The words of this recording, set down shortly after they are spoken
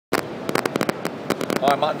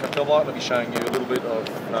Hi, Martin from Filmlight. I'll be showing you a little bit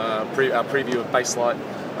of our preview of Baselight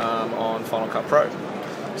on Final Cut Pro.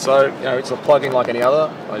 So, it's a plugin like any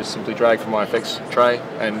other. I just simply drag from my effects tray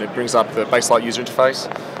and it brings up the Baselight user interface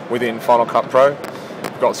within Final Cut Pro.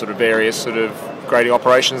 We've got sort of various sort of grading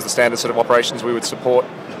operations, the standard sort of operations we would support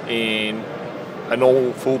in a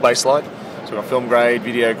normal full Baselight. So we've got film grade,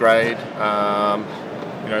 video grade,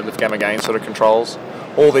 lift gamma gain sort of controls.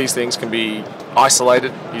 All these things can be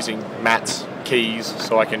isolated using mats, keys,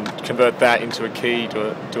 so I can convert that into a key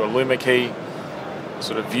to a luma key,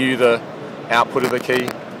 sort of view the output of the key,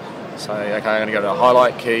 say okay, I'm going to go to a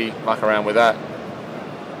highlight key, muck around with that,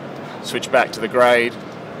 switch back to the grade,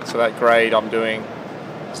 so that grade I'm doing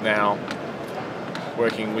is now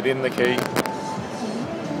working within the key,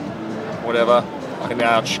 whatever. I can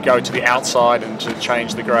now go to the outside and to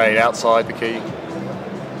change the grade outside the key,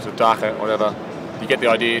 so darker, whatever. You get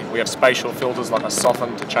the idea. We have spatial filters like a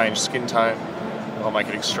soften to change skin tone. I'll make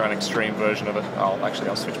an extreme version of it.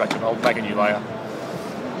 I'll switch back to it. I'll make a new layer.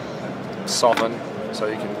 Soften, so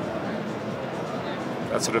you can,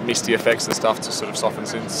 that sort of misty effects and stuff to sort of soften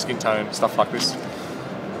skin tone, stuff like this.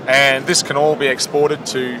 And this can all be exported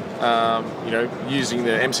to, using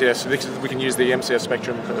the MCS. We can use the MCS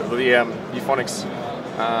spectrum, the Euphonics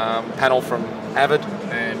panel from Avid,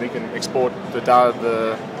 and we can export the data,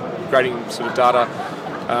 the grading sort of data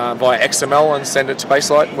via XML and send it to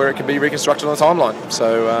Baselight where it can be reconstructed on the timeline.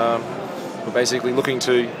 So we're basically looking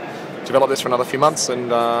to develop this for another few months and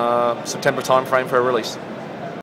September timeframe for a release.